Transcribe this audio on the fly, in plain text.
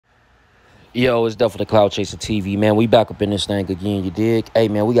Yo, it's definitely Cloud Chaser TV, man. We back up in this thing again, you dig? Hey,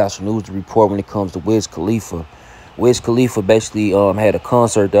 man, we got some news to report when it comes to Wiz Khalifa. Wiz Khalifa basically had a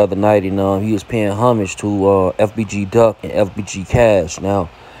concert the other night, and he was paying homage to FBG Duck and FBG Cash. Now,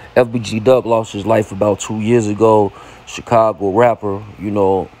 FBG Duck lost his life about 2 years ago. Chicago rapper,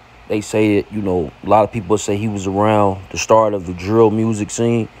 they say it, a lot of people say he was around the start of the drill music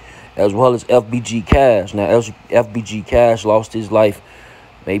scene, as well as FBG Cash. Now, FBG Cash lost his life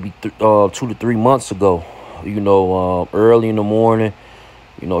maybe 2 to 3 months ago, early in the morning,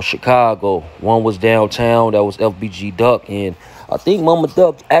 Chicago. One was downtown, that was FBG Duck. And I think Mama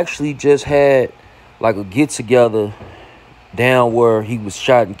Duck actually just had like a get-together down where he was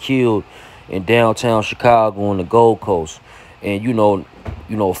shot and killed in downtown Chicago on the Gold Coast. And,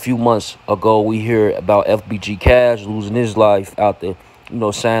 a few months ago, we hear about FBG Cash losing his life out there,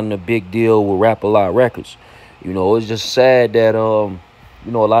 signing a big deal with Rap-A-Lot Records. It's just sad that, a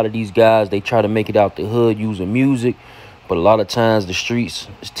lot of these guys, they try to make it out the hood using music, but a lot of times the streets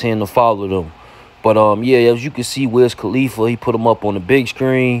tend to follow them. But, yeah, as you can see, Wiz Khalifa, he put him up on the big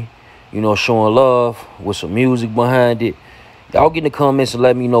screen, showing love with some music behind it. Y'all get in the comments and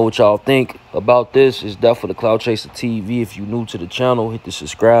let me know what y'all think about this. It's definitely Cloud Chaser TV. If you're new to the channel, hit the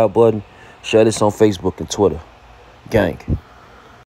subscribe button. Share this on Facebook and Twitter. Gang.